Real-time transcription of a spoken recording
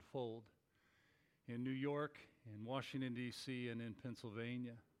unfold in New York, in Washington, D.C., and in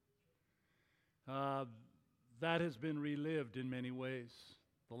Pennsylvania. That has been relived in many ways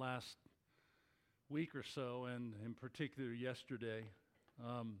the last week or so, and in particular yesterday.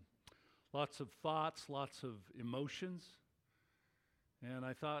 Lots of thoughts, lots of emotions, and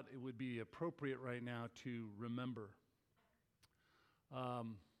I thought it would be appropriate right now to remember.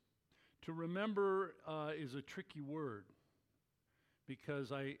 To remember is a tricky word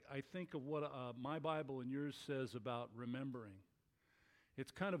because I think of what my Bible and yours says about remembering.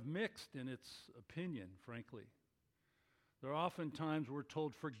 It's kind of mixed in its opinion, frankly. There are often times we're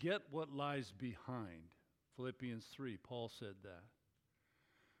told, forget what lies behind. Philippians 3, Paul said that.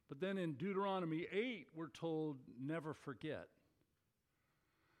 But then in Deuteronomy 8, we're told, never forget.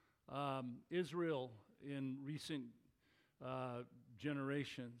 Israel in recent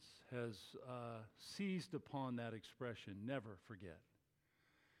generations has seized upon that expression, never forget.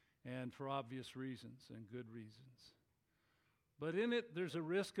 And for obvious reasons and good reasons. But in it, there's a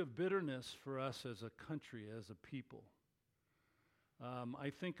risk of bitterness for us as a country, as a people.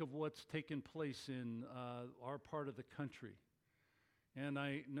 I think of what's taken place in our part of the country. And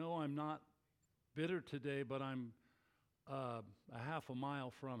I know I'm not bitter today, but I'm a half a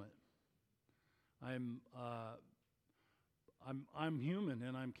mile from it. I'm human,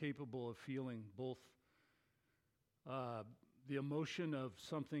 and I'm capable of feeling both the emotion of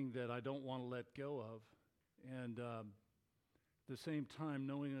something that I don't want to let go of, and at the same time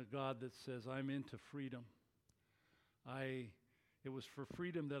knowing a God that says, I'm into freedom. It was for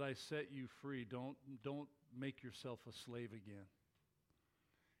freedom that I set you free. Don't make yourself a slave again.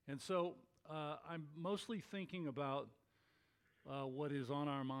 And so I'm mostly thinking about what is on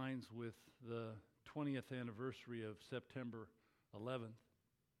our minds with the 20th anniversary of September 11th.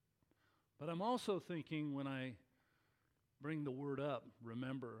 But I'm also thinking when I bring the word up,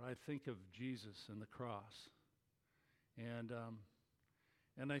 remember, I think of Jesus and the cross. And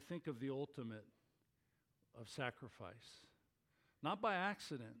I think of the ultimate of sacrifice. Not by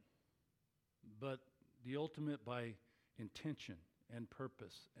accident, but the ultimate by intention and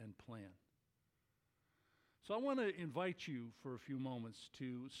purpose and plan. So I want to invite you for a few moments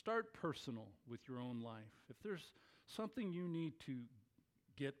to start personal with your own life. If there's something you need to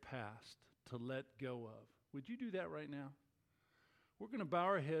get past, to let go of, would you do that right now? We're going to bow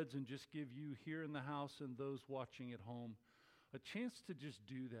our heads and just give you here in the house and those watching at home a chance to just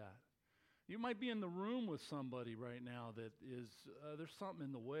do that. You might be in the room with somebody right now that is, there's something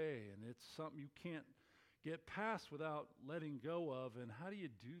in the way, and it's something you can't get past without letting go of, and how do you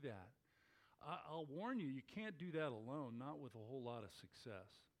do that? I'll warn you, you can't do that alone, not with a whole lot of success.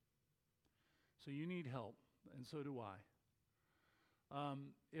 So you need help, and so do I.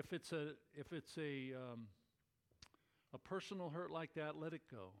 If it's a personal hurt like that, let it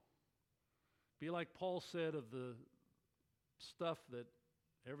go. Be like Paul said of the stuff that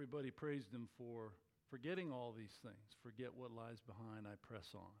everybody praised him for, forgetting all these things. Forget what lies behind, I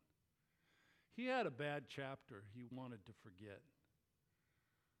press on. He had a bad chapter he wanted to forget.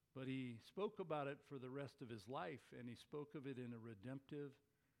 But he spoke about it for the rest of his life, and he spoke of it in a redemptive,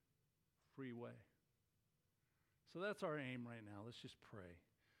 free way. So that's our aim right now. Let's just pray.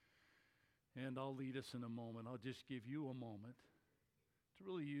 And I'll lead us in a moment. I'll just give you a moment to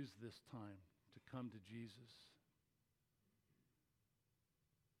really use this time to come to Jesus.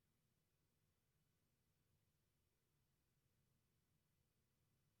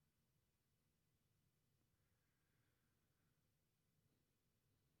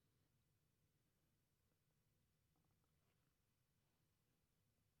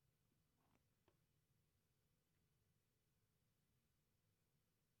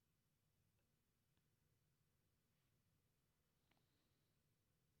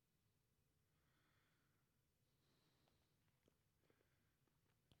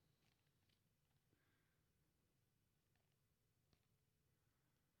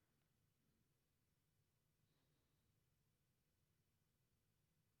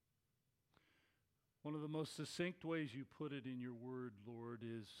 One of the most succinct ways you put it in your word, Lord,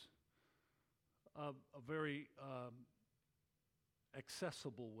 is a very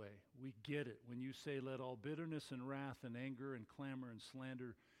accessible way. We get it. When you say, let all bitterness and wrath and anger and clamor and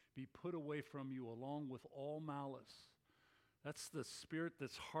slander be put away from you along with all malice. That's the spirit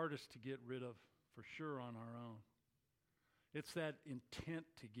that's hardest to get rid of, for sure, on our own. It's that intent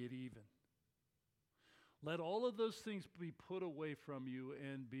to get even. Let all of those things be put away from you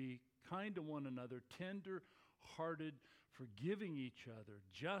and be kind to one another, tender-hearted, forgiving each other,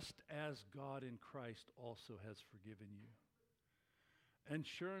 just as God in Christ also has forgiven you. And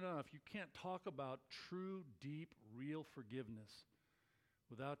sure enough, you can't talk about true, deep, real forgiveness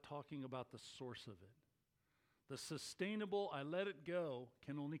without talking about the source of it. The sustainable, I let it go,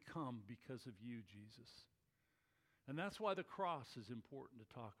 can only come because of you, Jesus. And that's why the cross is important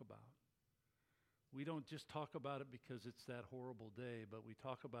to talk about. We don't just talk about it because it's that horrible day, but we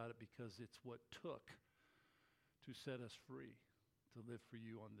talk about it because it's what took to set us free, to live for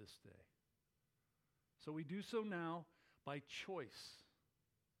you on this day. So we do so now by choice.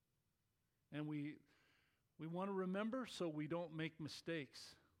 And we want to remember so we don't make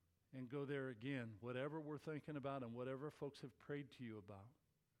mistakes and go there again, whatever we're thinking about and whatever folks have prayed to you about.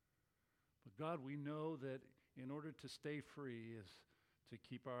 But God, we know that in order to stay free is to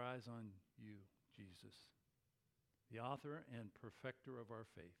keep our eyes on you, Jesus, the author and perfecter of our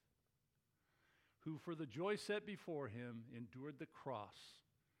faith, who for the joy set before him endured the cross,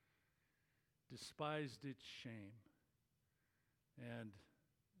 despised its shame, and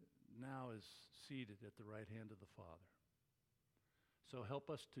now is seated at the right hand of the Father. So help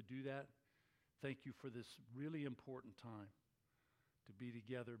us to do that. Thank you for this really important time to be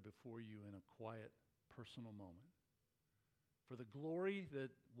together before you in a quiet, personal moment. For the glory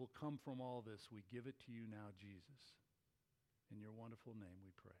that will come from all this, we give it to you now, Jesus. In your wonderful name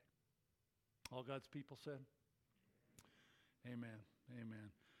we pray. All God's people said? Amen.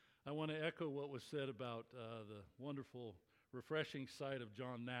 Amen. I want to echo what was said about the wonderful, refreshing sight of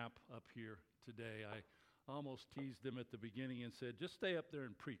John Knapp up here today. I almost teased him at the beginning and said, just stay up there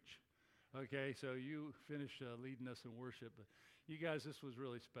and preach. Okay, so you finish leading us in worship. But you guys, this was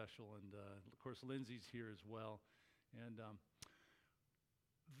really special. And, of course, Lindsay's here as well. And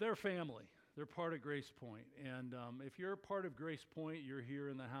they're family. They're part of Grace Point. And if you're a part of Grace Point, you're here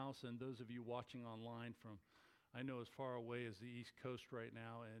in the house. And those of you watching online from, I know, as far away as the East Coast right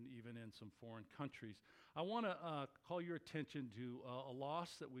now and even in some foreign countries, I want to call your attention to a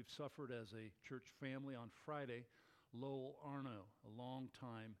loss that we've suffered as a church family on Friday. Lowell Arno, a long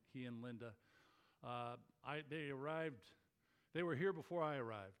time, he and Linda. They were here before I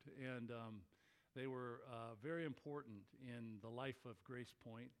arrived, and they were very important in the life of Grace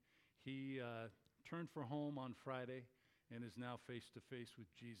Point. He turned for home on Friday and is now face to face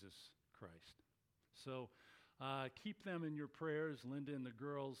with Jesus Christ. So keep them in your prayers, Linda and the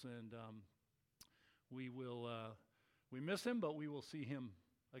girls, and we miss him, but we will see him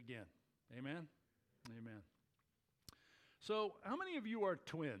again. Amen? Amen. So how many of you are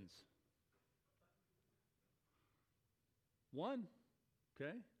twins? One?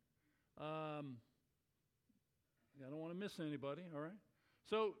 Okay. I don't want to miss anybody, all right?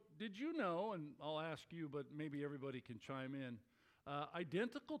 So did you know, and I'll ask you, but maybe everybody can chime in,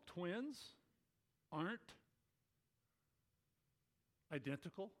 identical twins aren't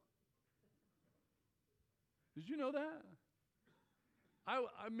identical? Did you know that?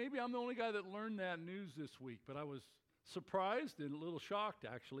 Maybe I'm the only guy that learned that news this week, but I was surprised and a little shocked,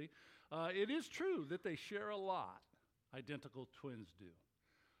 actually. It is true that they share a lot, identical twins do.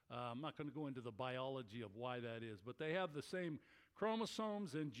 I'm not going to go into the biology of why that is, but they have the same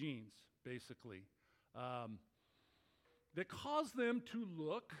chromosomes and genes, basically, that cause them to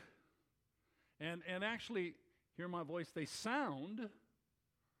look and actually, hear my voice, they sound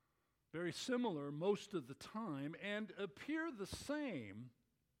very similar most of the time and appear the same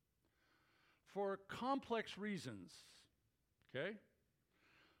for complex reasons, okay?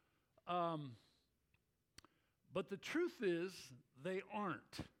 But the truth is, they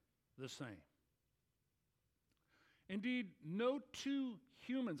aren't the same. Indeed, no two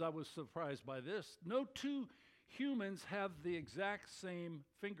humans, I was surprised by this, no two humans have the exact same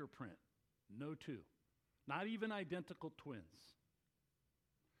fingerprint. No two. Not even identical twins.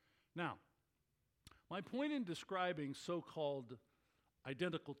 Now, my point in describing so-called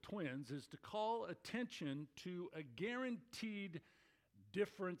identical twins is to call attention to a guaranteed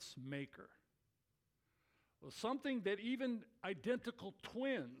difference maker. Well, something that even identical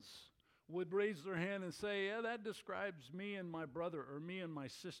twins would raise their hand and say, yeah, that describes me and my brother or me and my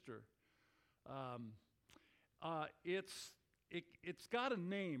sister. It's got a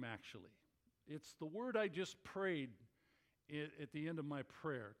name, actually. It's the word I just prayed at the end of my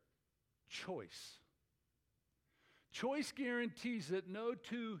prayer, choice. Choice guarantees that no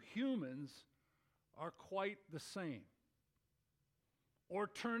two humans are quite the same or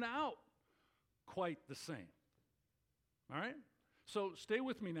turn out quite the same. All right? So stay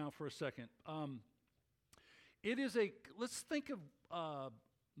with me now for a second. Let's think of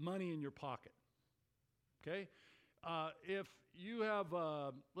money in your pocket, okay? If you have,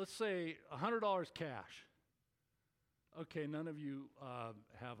 let's say, $100 cash. Okay, none of you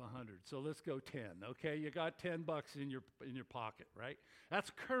have 100, so let's go 10. Okay, you got $10 in your pocket, right? That's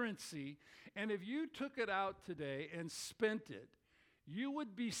currency, and if you took it out today and spent it, you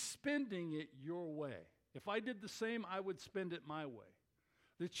would be spending it your way. If I did the same, I would spend it my way.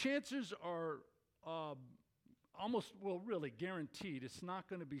 The chances are almost, well, really guaranteed, it's not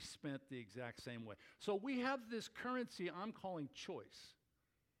going to be spent the exact same way. So we have this currency I'm calling choice.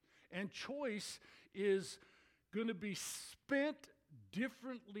 And choice is going to be spent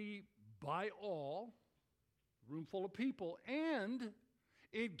differently by all, room full of people, and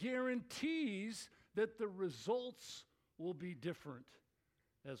it guarantees that the results will be different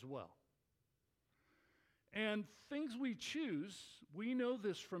as well. And things we choose, we know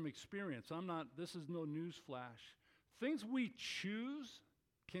this from experience. This is no news flash. Things we choose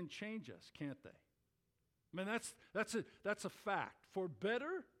can change us, can't they? I mean, that's a fact. For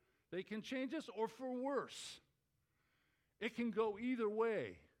better, they can change us, or for worse. It can go either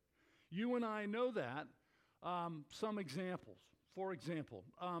way. You and I know that. Some examples. For example,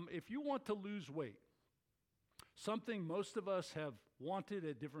 if you want to lose weight, something most of us have wanted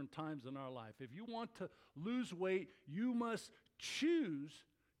at different times in our life. If you want to lose weight, you must choose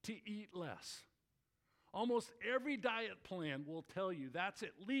to eat less. Almost every diet plan will tell you that's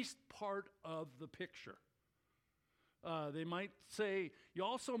at least part of the picture. They might say you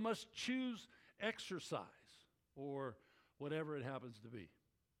also must choose exercise or whatever it happens to be.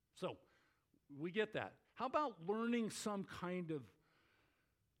 So we get that. How about learning some kind of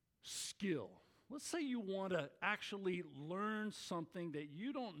skill? Let's say you want to actually learn something that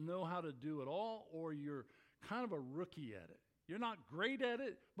you don't know how to do at all, or you're kind of a rookie at it. You're not great at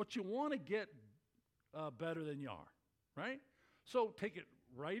it, but you want to get better than you are, right? So take it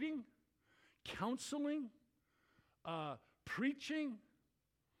writing, counseling, preaching,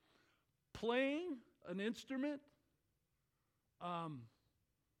 playing an instrument.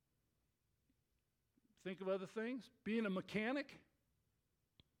 Think of other things. Being a mechanic,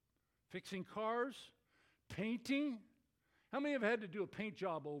 fixing cars, painting. How many have had to do a paint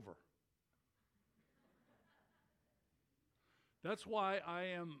job over? That's why I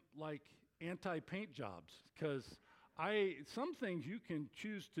am like anti-paint jobs, because some things you can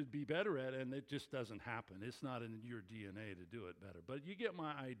choose to be better at and it just doesn't happen. It's not in your DNA to do it better, but you get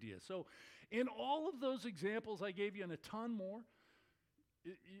my idea. So in all of those examples I gave you and a ton more,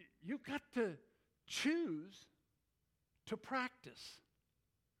 you've got to choose to practice.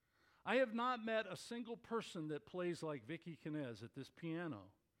 I have not met a single person that plays like Vicki Knez at this piano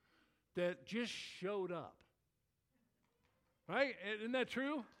that just showed up. Right? Isn't that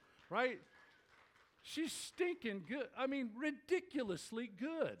true? Right? She's stinking good. I mean, ridiculously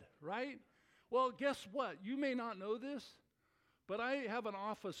good, right? Well, guess what? You may not know this, but I have an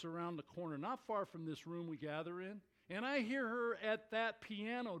office around the corner, not far from this room we gather in, and I hear her at that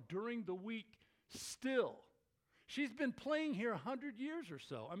piano during the week still. She's been playing here 100 years or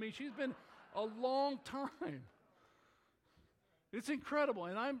so. I mean, she's been a long time. It's incredible,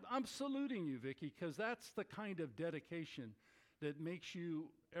 and I'm saluting you, Vicki, because that's the kind of dedication that makes you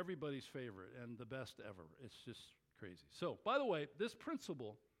everybody's favorite and the best ever. It's just crazy. So, by the way, this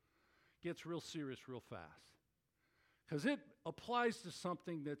principle gets real serious real fast because it applies to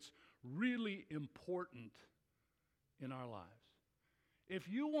something that's really important in our lives. If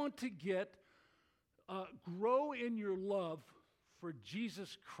you want to grow in your love for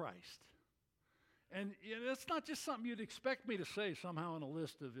Jesus Christ, and it's not just something you'd expect me to say somehow in a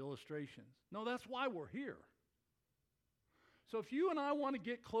list of illustrations. No, that's why we're here. So if you and I want to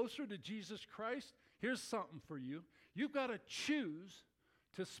get closer to Jesus Christ, here's something for you. You've got to choose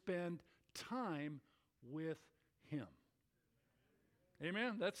to spend time with Him.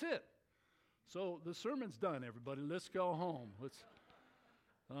 Amen? That's it. So the sermon's done, everybody. Let's go home.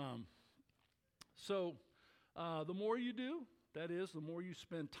 The more you do, that is, the more you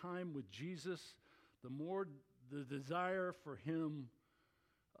spend time with Jesus, the more the desire for Him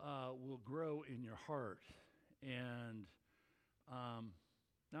will grow in your heart. And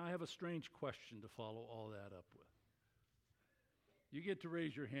now I have a strange question to follow all that up with. You get to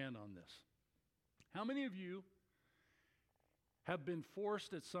raise your hand on this. How many of you have been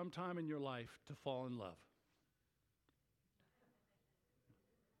forced at some time in your life to fall in love?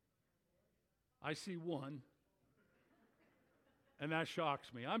 I see one, and that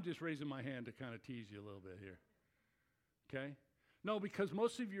shocks me. I'm just raising my hand to kind of tease you a little bit here. Okay? No, because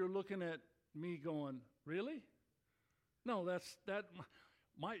most of you are looking at me going, really? No,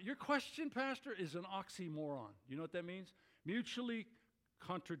 your question, Pastor, is an oxymoron. You know what that means? Mutually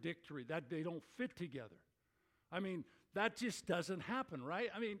contradictory, that they don't fit together. I mean, that just doesn't happen, right?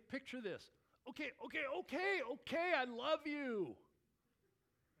 I mean, picture this. Okay, I love you.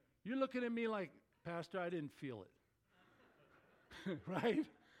 You're looking at me like, Pastor, I didn't feel it. Right?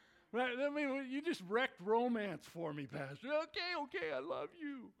 Right? I mean, you just wrecked romance for me, Pastor. Okay, I love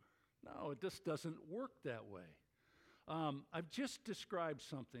you. No, it just doesn't work that way. I've just described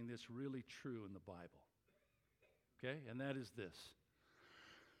something that's really true in the Bible. Okay? And that is this.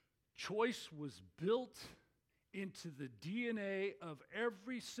 Choice was built into the DNA of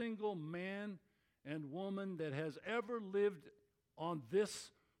every single man and woman that has ever lived on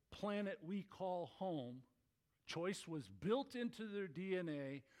this planet we call home. Choice was built into their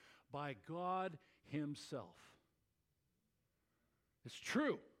DNA by God Himself. It's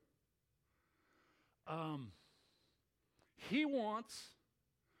true. He wants,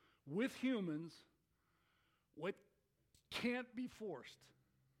 with humans, what can't be forced.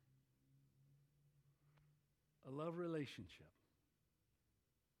 A love relationship.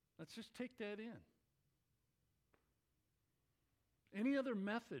 Let's just take that in. Any other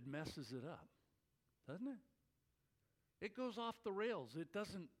method messes it up, doesn't it? It goes off the rails. It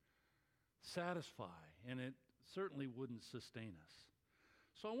doesn't satisfy, and it certainly wouldn't sustain us.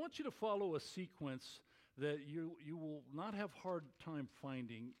 So I want you to follow a sequence that you will not have hard time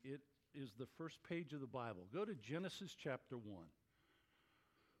finding. It is the first page of the Bible. Go to Genesis chapter 1.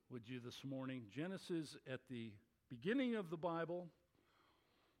 Would you this morning? Genesis at the beginning of the Bible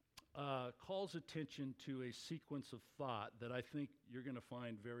calls attention to a sequence of thought that I think you're going to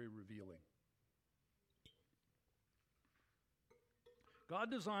find very revealing. God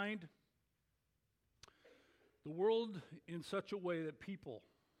designed the world in such a way that people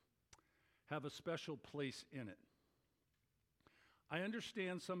have a special place in it. I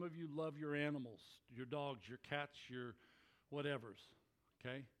understand some of you love your animals, your dogs, your cats, your whatevers,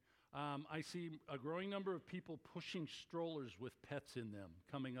 okay? I see a growing number of people pushing strollers with pets in them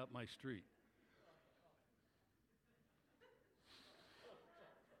coming up my street.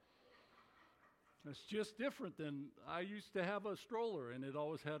 It's just different than I used to have a stroller and it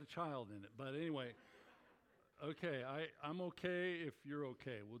always had a child in it. But anyway, okay, I'm okay if you're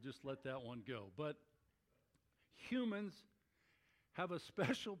okay. We'll just let that one go. But humans have a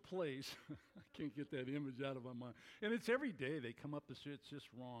special place. I can't get that image out of my mind. And it's every day they come up the street. It's just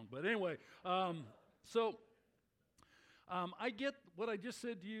wrong. But anyway, I get what I just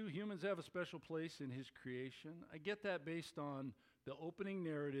said to you. Humans have a special place in His creation. I get that based on the opening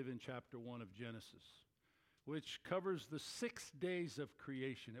narrative in chapter 1 of Genesis, which covers the 6 days of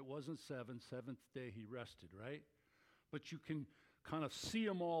creation. It wasn't seven. Seventh day He rested, right? But you can kind of see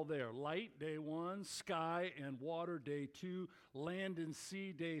them all there. Light, day 1, sky and water, day 2, land and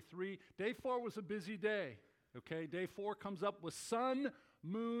sea, day 3. Day 4 was a busy day, okay? Day 4 comes up with sun,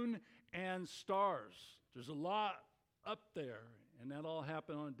 moon, and stars. There's a lot up there, and that all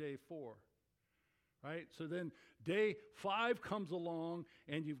happened on day 4, right? So then day 5 comes along,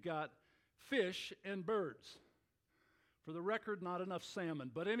 and you've got fish and birds. For the record, not enough salmon.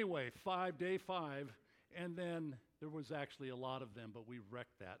 But anyway, day 5, and then there was actually a lot of them, but we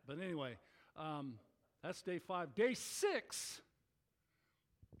wrecked that. But anyway, that's day 5. Day 6,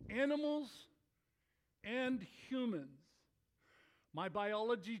 animals and humans. My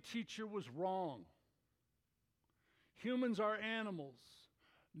biology teacher was wrong. Humans are animals.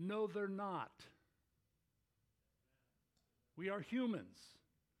 No, they're not. We are humans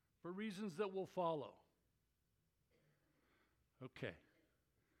for reasons that will follow. Okay.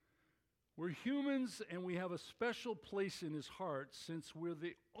 We're humans, and we have a special place in His heart since we're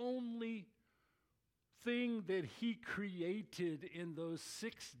the only thing that He created in those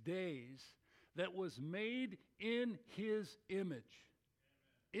 6 days that was made in His image.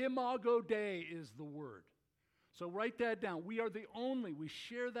 Amen. Imago Dei is the word. So write that down. We are the only. We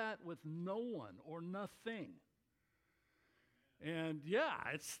share that with no one or nothing. And yeah,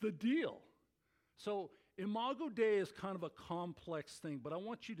 it's the deal. So Imago Dei is kind of a complex thing, but I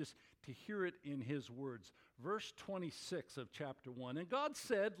want you to hear it in His words. Verse 26 of chapter 1. And God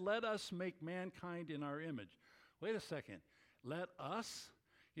said, let us make mankind in our image. Wait a second. Let us?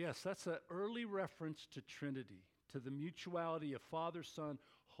 Yes, that's an early reference to Trinity, to the mutuality of Father, Son,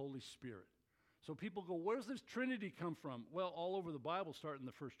 Holy Spirit. So people go, where's this Trinity come from? Well, all over the Bible, starting in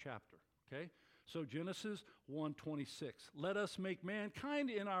the first chapter, okay? So Genesis 1:26. Let us make mankind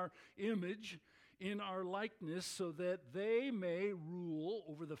in our image, in our likeness, so that they may rule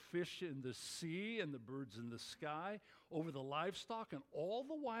over the fish in the sea and the birds in the sky, over the livestock and all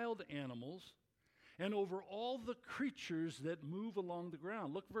the wild animals, and over all the creatures that move along the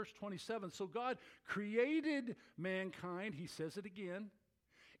ground. Look, verse 27. So God created mankind, He says it again,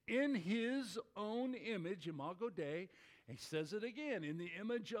 in His own image, Imago Dei. He says it again, in the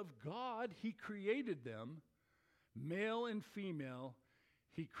image of God, He created them. Male and female,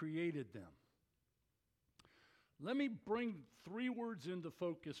 He created them. Let me bring 3 words into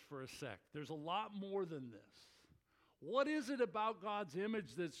focus for a sec. There's a lot more than this. What is it about God's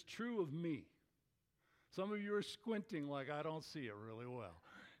image that's true of me? Some of you are squinting like I don't see it really well.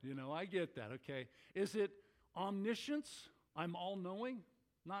 You know, I get that, okay? Is it omniscience? I'm all-knowing?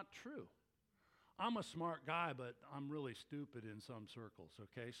 Not true. I'm a smart guy, but I'm really stupid in some circles,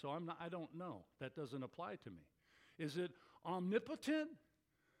 okay? So I don't know. That doesn't apply to me. Is it omnipotent?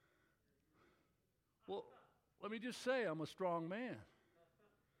 Well, let me just say I'm a strong man.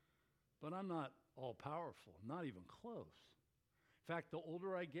 But I'm not all-powerful, not even close. In fact, the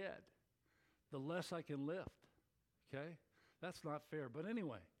older I get, the less I can lift, okay? That's not fair, but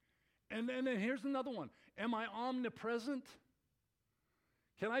anyway. And then here's another one. Am I omnipresent?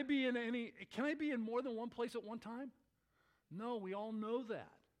 Can I be in more than one place at one time? No, we all know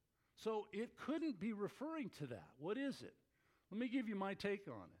that. So it couldn't be referring to that. What is it? Let me give you my take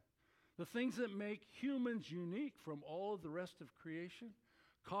on it. The things that make humans unique from all of the rest of creation: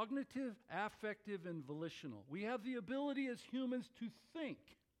 cognitive, affective, and volitional. We have the ability as humans to think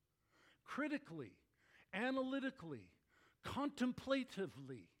critically, analytically,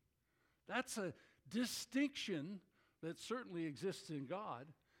 contemplatively. That's a distinction that certainly exists in God.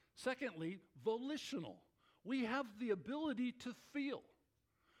 Secondly, volitional. We have the ability to feel.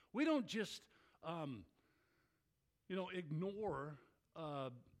 We don't just, ignore,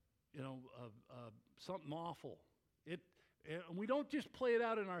 something awful. And we don't just play it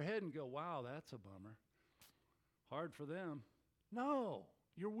out in our head and go, wow, that's a bummer. Hard for them. No,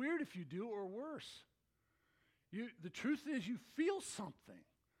 you're weird if you do, or worse. The truth is you feel something.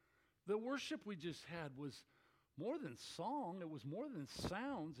 The worship we just had was more than song. It was more than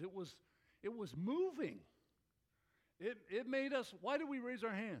sounds. It was moving. It made us, why do we raise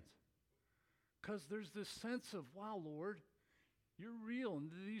our hands? Because there's this sense of, wow, Lord, you're real,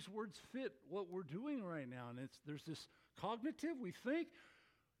 and these words fit what we're doing right now. And there's this cognitive, we think,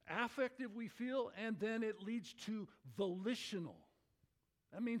 affective, we feel, and then it leads to volitional.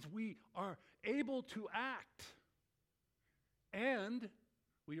 That means we are able to act. And,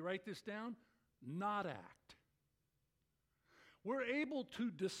 will you write this down? Not act. We're able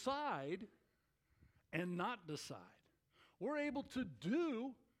to decide and not decide. We're able to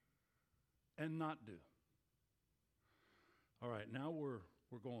do and not do. All right, now we're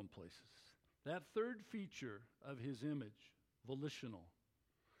going places. That third feature of his image, volitional,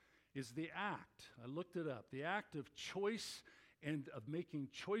 is the act. I looked it up. The act of choice and of making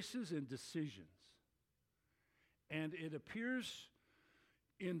choices and decisions. And it appears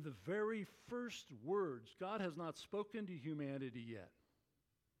in the very first words. God has not spoken to humanity yet,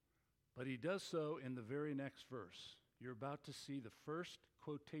 but he does so in the very next verse. You're about to see the first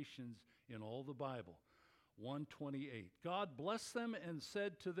quotations in all the Bible. 1:28. God blessed them and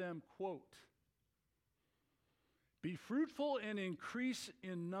said to them, quote, "Be fruitful and increase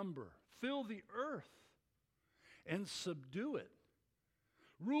in number. Fill the earth and subdue it.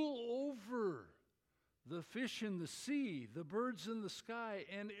 Rule over the fish in the sea, the birds in the sky,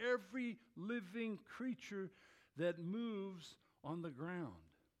 and every living creature that moves on the ground."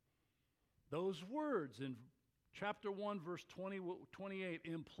 Those words in chapter 1, verse 28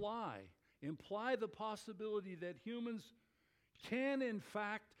 imply the possibility that humans can, in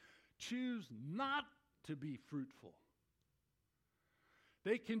fact, choose not to be fruitful.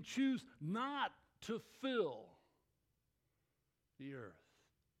 They can choose not to fill the earth.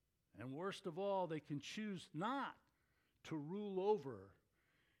 And worst of all, they can choose not to rule over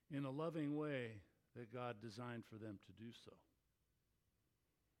in a loving way that God designed for them to do so.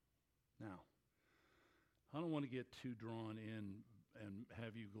 Now, I don't want to get too drawn in and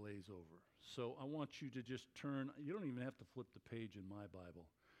have you glaze over. So I want you to just turn, you don't even have to flip the page in my Bible.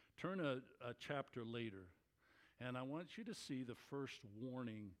 Turn a chapter later, and I want you to see the first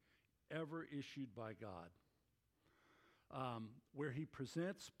warning ever issued by God, where he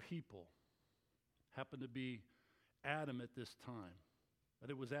presents people. Happened to be Adam at this time. But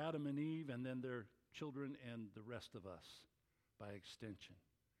it was Adam and Eve, and then their children and the rest of us by extension.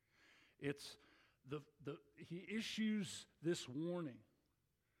 He issues this warning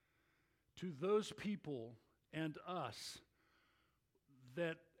to those people and us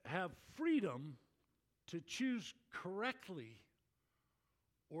that have freedom to choose correctly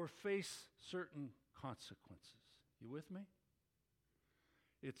or face certain consequences. You with me?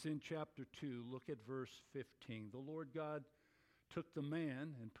 It's in chapter 2. Look at verse 15. The Lord God took the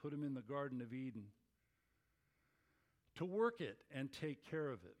man and put him in the Garden of Eden to work it and take care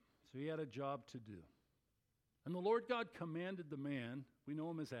of it. So he had a job to do. And the Lord God commanded the man, we know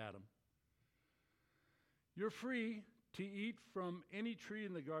him as Adam, "You're free to eat from any tree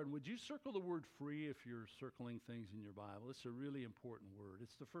in the garden. Would you circle the word free if you're circling things in your Bible? It's a really important word.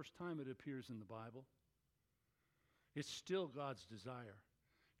 It's the first time it appears in the Bible. It's still God's desire.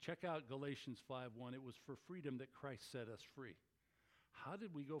 Check out Galatians 5:1. It was for freedom that Christ set us free. How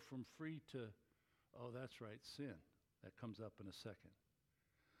did we go from free to, oh, that's right, sin? That comes up in a second.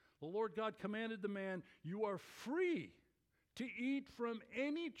 The Lord God commanded the man, you are free to eat from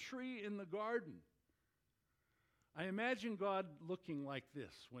any tree in the garden. I imagine God looking like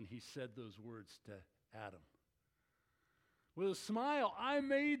this when he said those words to Adam. With a smile, I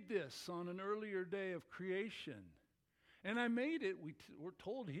made this on an earlier day of creation. And I made it, we're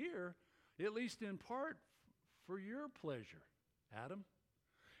told here, at least in part, for your pleasure, Adam.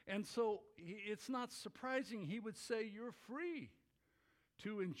 And so it's not surprising he would say you're free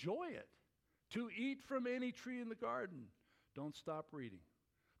to enjoy it, to eat from any tree in the garden. Don't stop reading.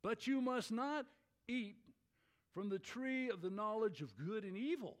 But you must not eat from the tree of the knowledge of good and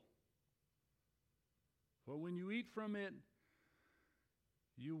evil. For when you eat from it,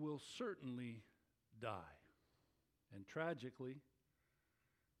 you will certainly die. And tragically,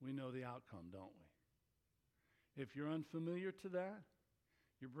 we know the outcome, don't we? If you're unfamiliar to that,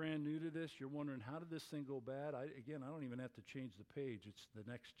 you're brand new to this, you're wondering, how did this thing go bad? I don't even have to change the page. It's the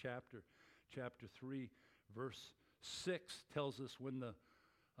next chapter. Chapter 3, verse 6 tells us when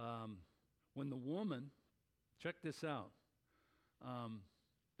the woman, check this out,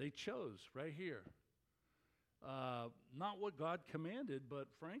 they chose right here. Not what God commanded, but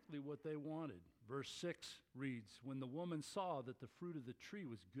frankly what they wanted. Verse 6 reads, when the woman saw that the fruit of the tree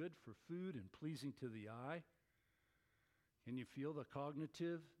was good for food and pleasing to the eye. Can you feel the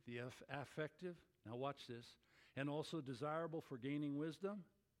cognitive, the affective? Now watch this. And also desirable for gaining wisdom.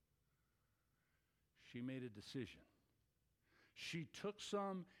 She made a decision. She took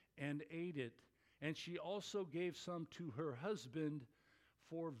some and ate it, and she also gave some to her husband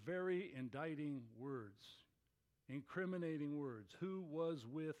for very indicting words, incriminating words. Who was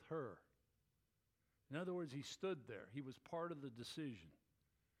with her? In other words, he stood there. He was part of the decision.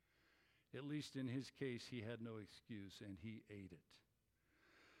 At least in his case, he had no excuse, and he ate it.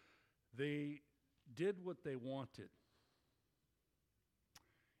 They did what they wanted,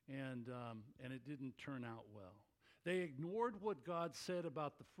 and it didn't turn out well. They ignored what God said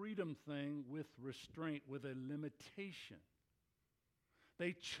about the freedom thing with restraint, with a limitation.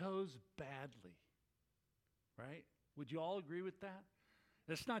 They chose badly, right? Would you all agree with that?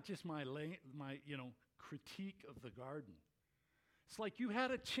 That's not just my critique of the garden. It's like you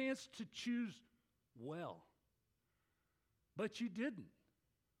had a chance to choose well, but you didn't.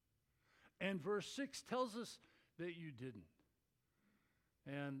 And verse 6 tells us that you didn't.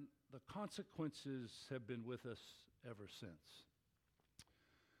 And the consequences have been with us ever since.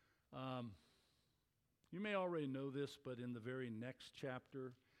 You may already know this, but in the very next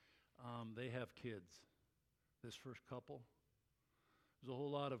chapter, they have kids. This first couple. There's a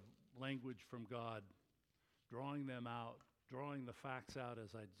whole lot of language from God, drawing them out, drawing the facts out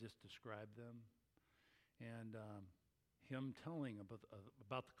as I just described them, and him telling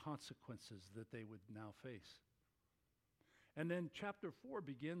about the consequences that they would now face. And then chapter 4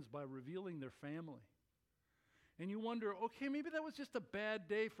 begins by revealing their family. And you wonder, okay, maybe that was just a bad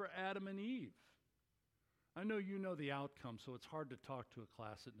day for Adam and Eve. I know you know the outcome, so it's hard to talk to a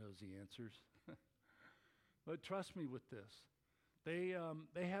class that knows the answers. But trust me with this. They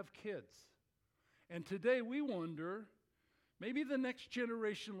have kids. And today we wonder, maybe the next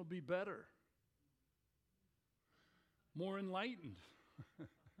generation will be better, more enlightened,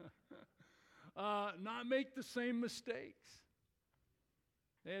 not make the same mistakes.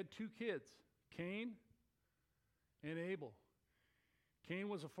 They had 2 kids, Cain and Abel. Cain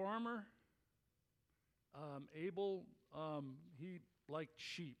was a farmer. Abel, he liked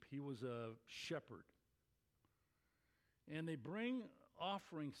sheep. He was a shepherd. And they bring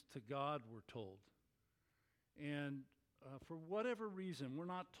offerings to God, we're told. And for whatever reason, we're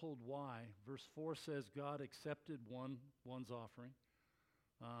not told why. Verse 4 says God accepted one's offering.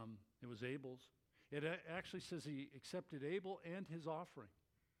 It was Abel's. It actually says he accepted Abel and his offering.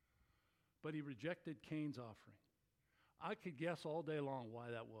 But he rejected Cain's offering. I could guess all day long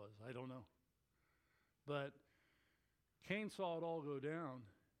why that was. I don't know. But Cain saw it all go down,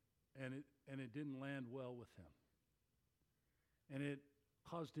 and it didn't land well with him. And it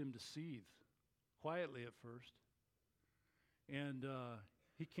caused him to seethe, quietly at first. And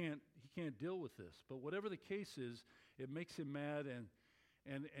he can't deal with this. But whatever the case is, it makes him mad,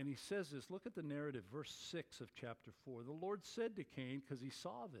 and he says this. Look at the narrative, verse 6 of chapter 4. The Lord said to Cain, because he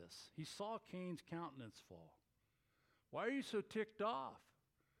saw this, he saw Cain's countenance fall. Why are you so ticked off?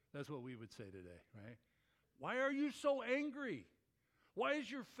 That's what we would say today, right? Why are you so angry? Why is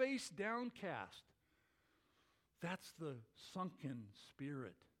your face downcast? That's the sunken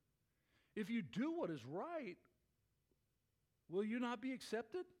spirit. If you do what is right, will you not be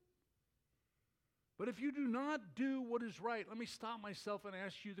accepted? But if you do not do what is right, let me stop myself and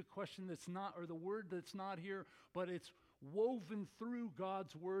ask you the question that's not, or the word that's not here, but it's woven through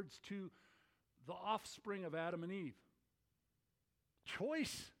God's words to the offspring of Adam and Eve.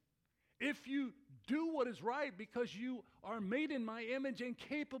 Choice. If you do what is right because you are made in my image and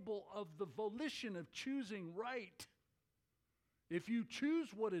capable of the volition of choosing right, if you choose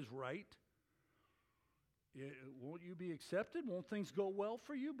what is right, won't you be accepted? Won't things go well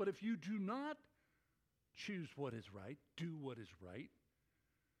for you? But if you do not choose what is right, do what is right,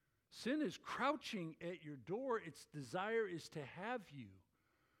 sin is crouching at your door. Its desire is to have you.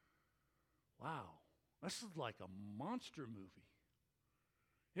 Wow, this is like a monster movie.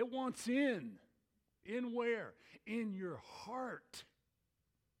 It wants in. In where? In your heart.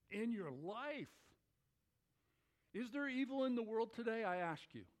 In your life. Is there evil in the world today? I ask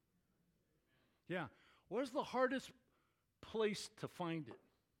you. Yeah. Where's the hardest place to find it?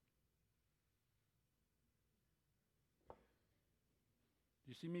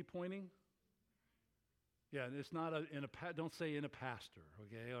 You see me pointing? Yeah, it's not don't say in a pastor,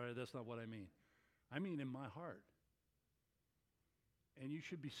 okay? Or that's not what I mean. I mean in my heart. And you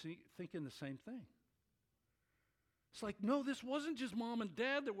should be thinking the same thing. It's like, no, this wasn't just mom and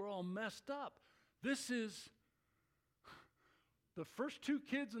dad that were all messed up. This is the first two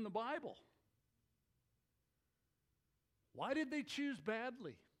kids in the Bible. Why did they choose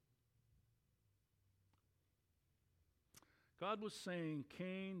badly? God was saying,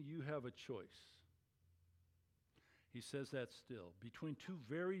 Cain, you have a choice. He says that still, between two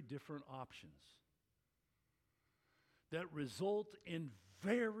very different options that result in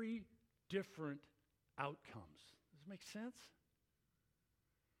very different outcomes. Does it make sense?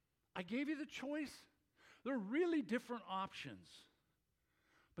 I gave you the choice. They're really different options.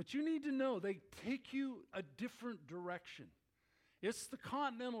 But you need to know they take you a different direction. It's the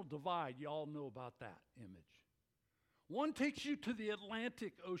continental divide. You all know about that image. One takes you to the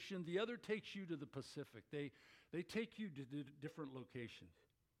Atlantic Ocean. The other takes you to the Pacific. They take you to different locations.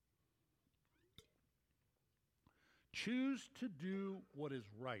 Choose to do what is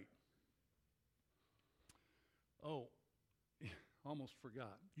right. Oh, almost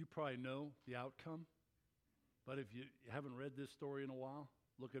forgot. You probably know the outcome. But if you haven't read this story in a while,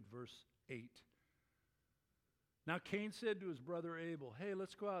 look at verse 8. Now Cain said to his brother Abel, hey,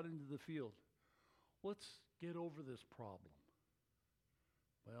 let's go out into the field. Let's get over this problem.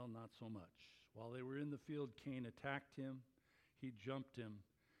 Well, not so much. While they were in the field, Cain attacked him. He jumped him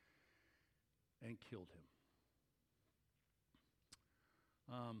and killed him.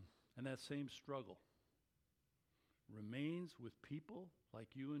 And that same struggle remains with people like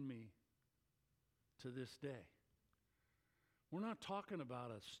you and me to this day. We're not talking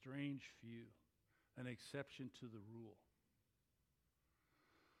about a strange few, an exception to the rule.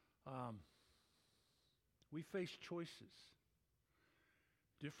 We face choices,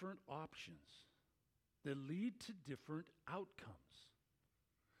 different options that lead to different outcomes.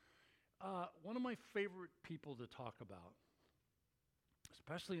 One of my favorite people to talk about,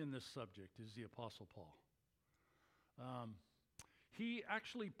 especially in this subject, is the Apostle Paul. He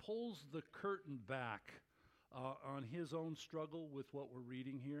actually pulls the curtain back on his own struggle with what we're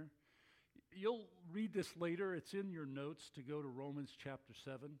reading here. You'll read this later. It's in your notes to go to Romans chapter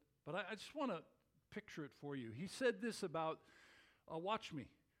 7. But I just want to picture it for you. He said this about, watch me,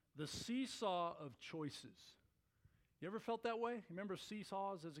 the seesaw of choices. You ever felt that way? Remember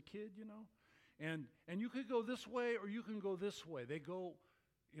seesaws as a kid, you know? And you could go this way or you can go this way. They go,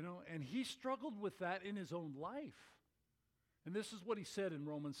 you know, and he struggled with that in his own life. And this is what he said in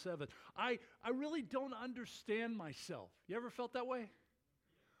Romans 7. I really don't understand myself. You ever felt that way?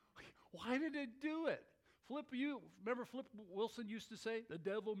 Why did it do it? Remember Flip Wilson used to say, the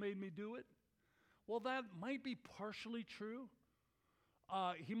devil made me do it? Well, that might be partially true.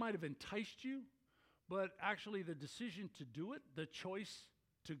 He might have enticed you, but actually the decision to do it, the choice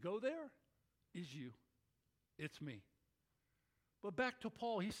to go there, is you. It's me. But back to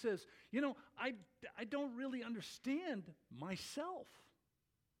Paul, he says, you know, I don't really understand myself.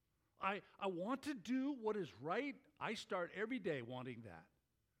 I want to do what is right. I start every day wanting that.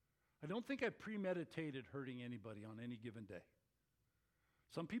 I don't think I premeditated hurting anybody on any given day.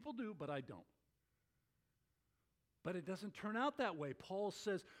 Some people do, but I don't. But it doesn't turn out that way. Paul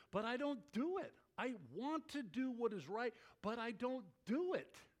says, but I don't do it. I want to do what is right, but I don't do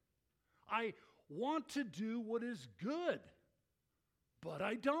it. I want to do what is good, but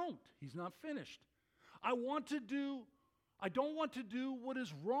I don't. He's not finished. I don't want to do what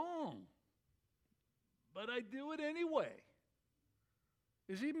is wrong, but I do it anyway.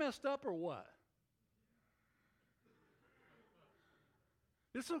 Is he messed up or what?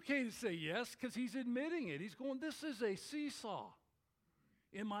 It's okay to say yes because he's admitting it. He's going, this is a seesaw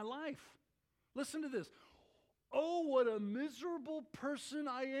in my life. Listen to this. Oh, what a miserable person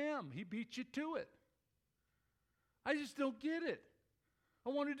I am. He beat you to it. I just don't get it. I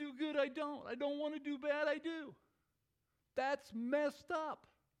want to do good, I don't. I don't want to do bad, I do. That's messed up.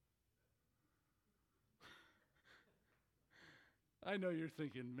 I know you're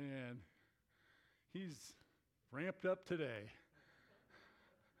thinking, man, he's ramped up today.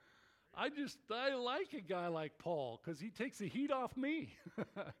 I like a guy like Paul because he takes the heat off me.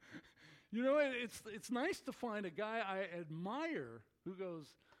 You know, it's nice to find a guy I admire who goes,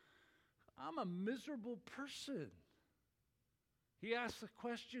 I'm a miserable person. He asks the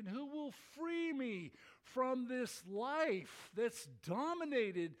question, who will free me from this life that's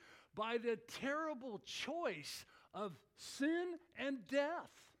dominated by the terrible choice of sin and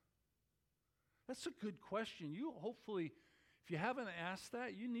death? That's a good question. You hopefully, if you haven't asked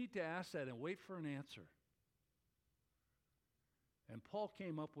that, you need to ask that and wait for an answer. And Paul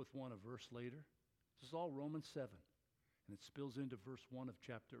came up with one a verse later. This is all Romans 7, and it spills into verse 1 of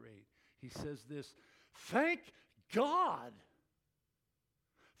chapter 8. He says this, thank God.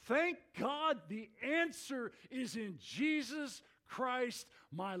 Thank God the answer is in Jesus Christ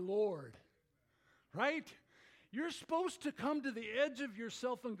my Lord. Right? You're supposed to come to the edge of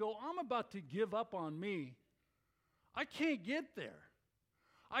yourself and go, I'm about to give up on me. I can't get there.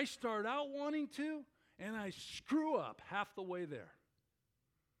 I start out wanting to, and I screw up half the way there.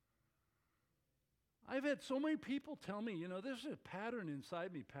 I've had so many people tell me, there's a pattern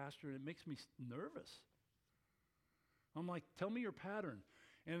inside me, Pastor, and it makes me nervous. I'm like, tell me your pattern.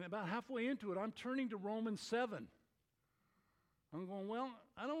 And about halfway into it, I'm turning to Romans 7. I'm going, well,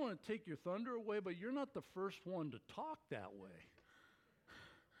 I don't want to take your thunder away, but you're not the first one to talk that way.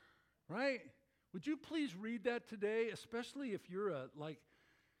 Right? Would you please read that today, especially if you're what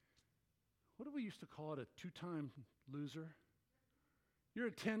do we used to call it, a 2-time loser? You're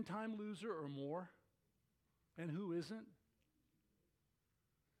a 10-time loser or more. And who isn't?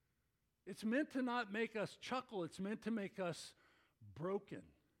 It's meant to not make us chuckle. It's meant to make us broken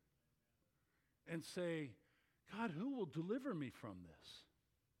and say, God, who will deliver me from this?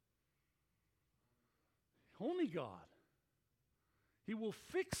 Only God. He will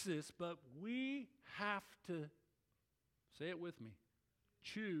fix this, but we have to, say it with me,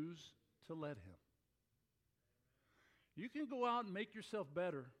 choose to let him. You can go out and make yourself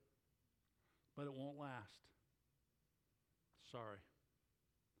better, but it won't last. Sorry.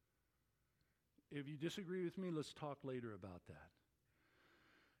 If you disagree with me, let's talk later about that.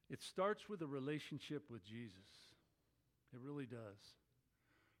 It starts with a relationship with Jesus. It really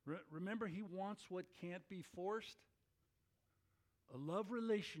does. Remember, he wants what can't be forced. A love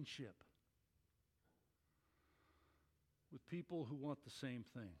relationship with people who want the same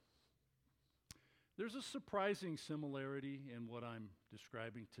thing. There's a surprising similarity in what I'm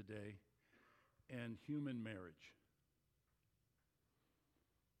describing today and human marriage.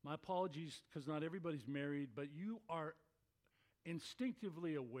 My apologies, because not everybody's married, but you are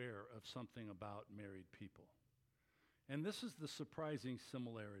instinctively aware of something about married people. And this is the surprising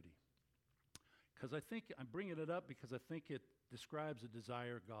similarity. Because I'm bringing it up because I think it describes a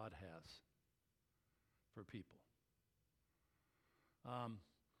desire God has for people.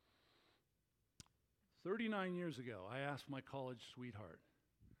 39 years ago, I asked my college sweetheart,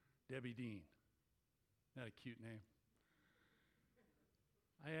 Debbie Dean. Isn't that a cute name?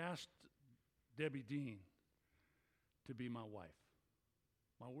 I asked Debbie Dean to be my wife.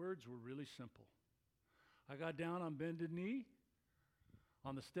 My words were really simple. I got down on bended knee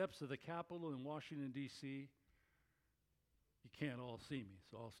on the steps of the Capitol in Washington, D.C. You can't all see me,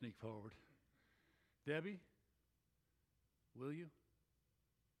 so I'll sneak forward. Debbie, will you?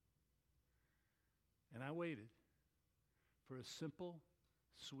 And I waited for a simple,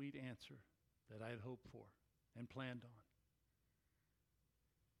 sweet answer that I had hoped for and planned on.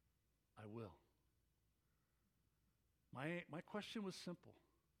 I will. My question was simple.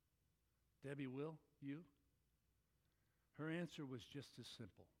 Debbie, will you? Her answer was just as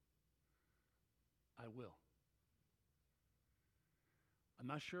simple. I will. I'm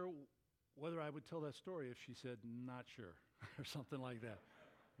not sure whether I would tell that story if she said, not sure, or something like that.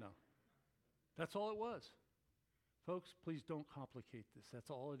 No. That's all it was. Folks, please don't complicate this. That's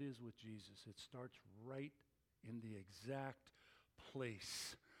all it is with Jesus. It starts right in the exact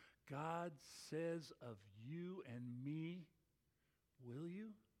place. God says of you and me, will you?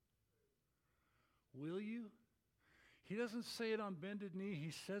 Will you? He doesn't say it on bended knee.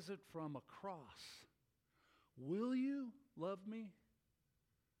 He says it from a cross. Will you love me?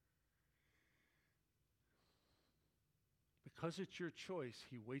 Because it's your choice,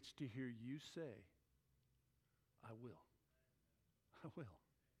 he waits to hear you say, I will. I will.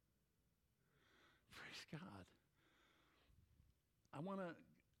 Praise God.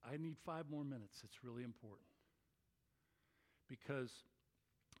 I need 5 more minutes. It's really important. Because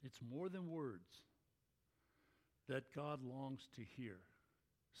it's more than words that God longs to hear.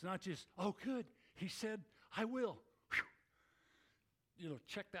 It's not just, oh, good, he said, I will. Whew.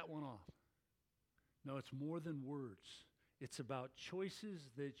 Check that one off. No, it's more than words. It's about choices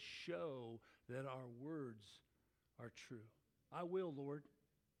that show that our words are true. I will, Lord.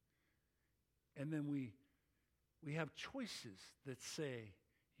 And then we have choices that say,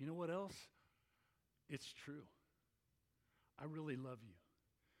 you know what else? It's true. I really love you.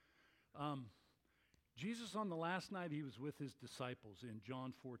 Jesus, on the last night he was with his disciples in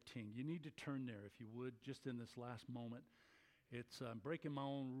John 14. You need to turn there, if you would, just in this last moment. It's breaking my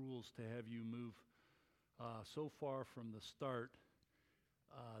own rules to have you move so far from the start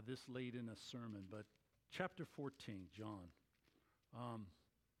this late in a sermon. But chapter 14, John.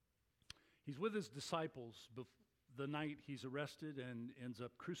 He's with his disciples the night he's arrested and ends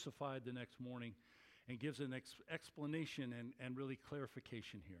up crucified the next morning, and gives an explanation and really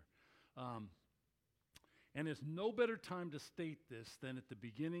clarification here. And there's no better time to state this than at the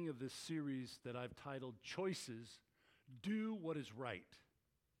beginning of this series that I've titled Choices, Do What Is Right.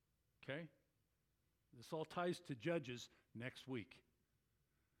 Okay? This all ties to Judges next week.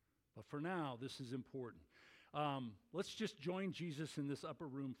 But for now, this is important. Let's just join Jesus in this upper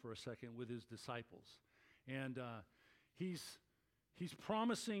room for a second with his disciples. And he's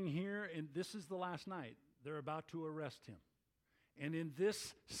promising here, and this is the last night. They're about to arrest him. And in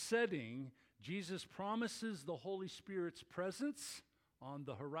this setting, Jesus promises the Holy Spirit's presence on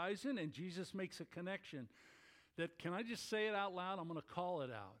the horizon, and Jesus makes a connection that, can I just say it out loud? I'm going to call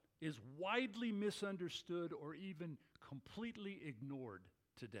it out. Is widely misunderstood or even completely ignored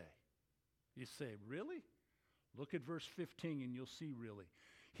today. You say, really? Look at verse 15 and you'll see really.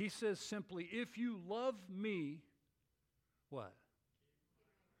 He says simply, if you love me, what?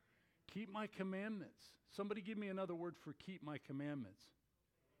 Keep my commandments. Somebody give me another word for keep my commandments.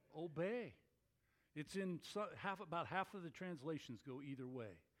 Obey. It's in about half of the translations go either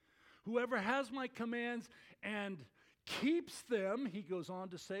way. Whoever has my commands and keeps them, he goes on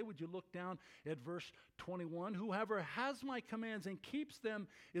to say, would you look down at verse 21? Whoever has my commands and keeps them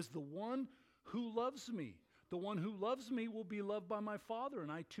is the one who loves me. The one who loves me will be loved by my Father,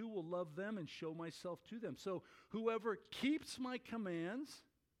 and I too will love them and show myself to them. So whoever keeps my commands,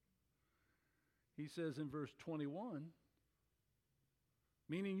 he says in verse 21,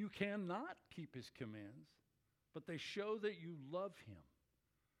 meaning you cannot keep his commands, but they show that you love him.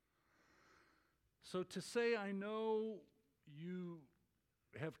 So to say, I know you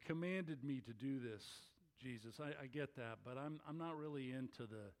have commanded me to do this, Jesus, I get that, but I'm not really into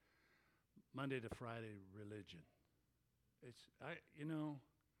the Monday to Friday religion. I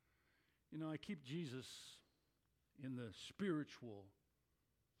keep Jesus in the spiritual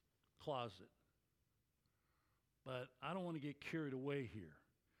closet, but I don't want to get carried away here.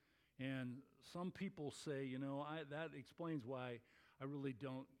 And some people say, that explains why I really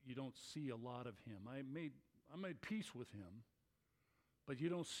you don't see a lot of him. I made peace with him, but you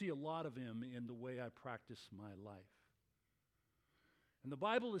don't see a lot of him in the way I practice my life. And the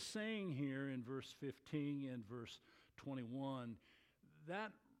Bible is saying here in verse 15 and verse 21,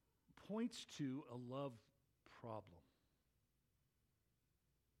 that points to a love problem.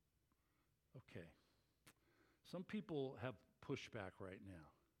 Okay. Some people have pushback right now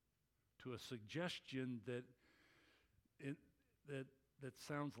to a suggestion that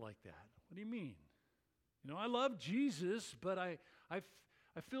sounds like that. What do you mean? I love Jesus, but I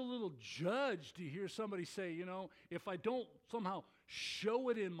feel a little judged to hear somebody say, if I don't somehow show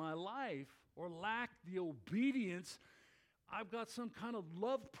it in my life or lack the obedience, I've got some kind of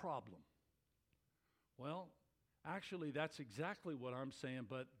love problem. Well, actually, that's exactly what I'm saying,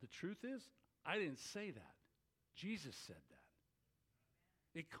 but the truth is, I didn't say that. Jesus said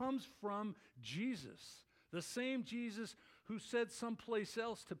that. It comes from Jesus, the same Jesus who said someplace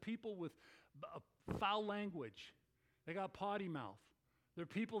else to people with foul language. They got potty mouth. There are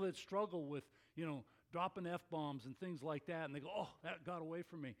people that struggle with, dropping F-bombs and things like that, and they go, oh, that got away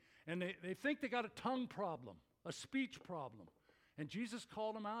from me. And they think they got a tongue problem, a speech problem. And Jesus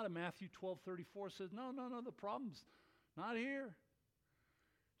called them out in Matthew 12:34, says, no, the problem's not here.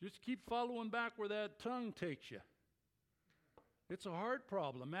 Just keep following back where that tongue takes you. It's a heart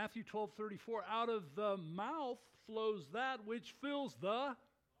problem. Matthew 12:34, out of the mouth flows that which fills the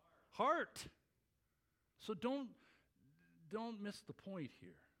heart. So don't miss the point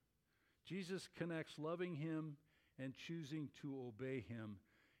here. Jesus connects loving him and choosing to obey him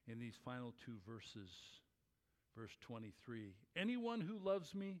in these final two verses. Verse 23, anyone who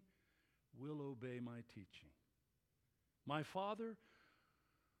loves me will obey my teaching. My Father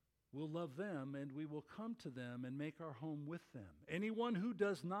will love them, and we will come to them and make our home with them. Anyone who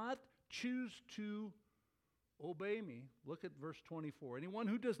does not choose to obey me, look at verse 24. Anyone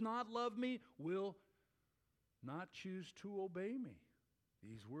who does not love me will not choose to obey me.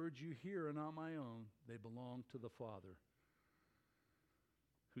 These words you hear are not my own. They belong to the Father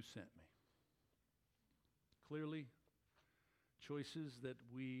who sent me. Clearly, choices that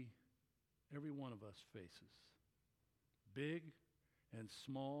every one of us faces. Big and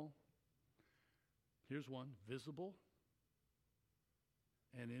small. Here's one, visible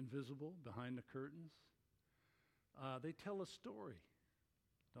and invisible, behind the curtains. They tell a story,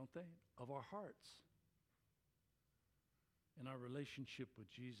 don't they, of our hearts and our relationship with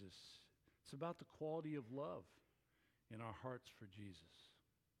Jesus. It's about the quality of love in our hearts for Jesus.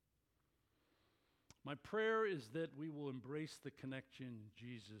 My prayer is that we will embrace the connection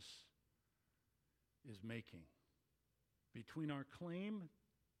Jesus is making between our claim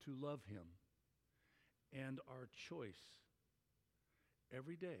to love him and our choice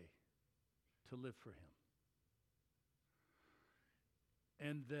every day to live for him.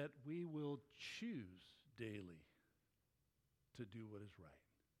 And that we will choose daily to do what is right.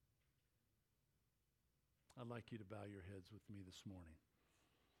 I'd like you to bow your heads with me this morning.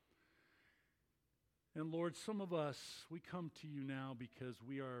 And Lord, some of us, we come to you now because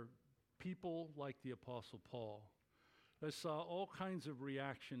we are people like the Apostle Paul. I saw all kinds of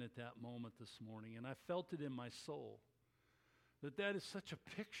reaction at that moment this morning, and I felt it in my soul that is such a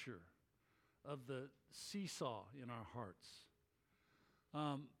picture of the seesaw in our hearts.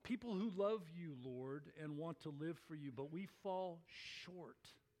 People who love you, Lord, and want to live for you, but we fall short.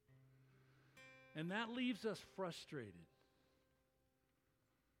 And that leaves us frustrated.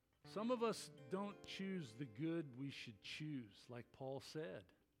 Some of us don't choose the good we should choose, like Paul said.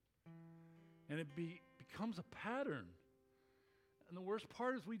 And it becomes a pattern. And the worst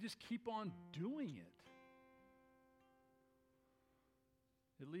part is we just keep on doing it.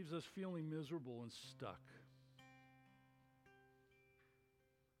 It leaves us feeling miserable and stuck.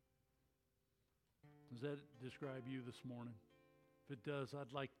 Does that describe you this morning? If it does,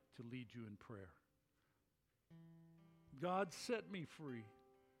 I'd like to lead you in prayer. God, set me free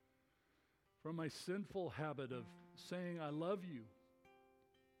from my sinful habit of saying I love you,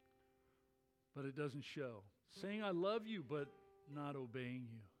 but it doesn't show. Saying I love you, but not obeying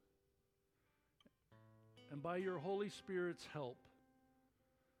you. And by your Holy Spirit's help,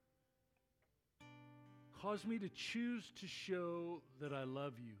 cause me to choose to show that I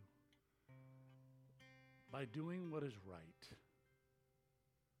love you by doing what is right.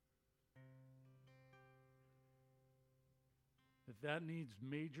 If that needs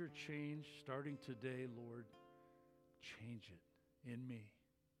major change starting today, Lord, change it in me.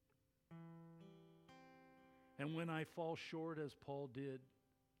 And when I fall short, as Paul did,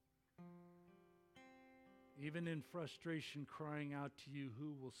 even in frustration, crying out to you,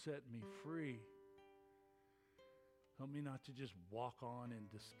 who will set me free? Help me not to just walk on in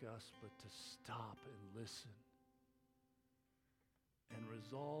disgust, but to stop and listen and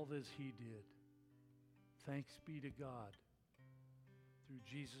resolve as he did. Thanks be to God. Through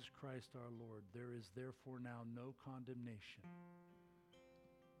Jesus Christ our Lord, there is therefore now no condemnation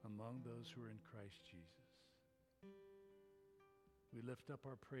among those who are in Christ Jesus. We lift up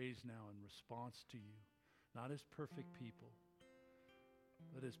our praise now in response to you, not as perfect people,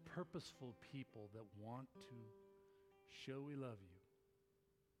 but as purposeful people that want to show we love you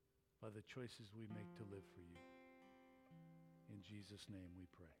by the choices we make to live for you. In Jesus' name we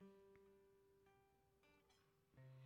pray.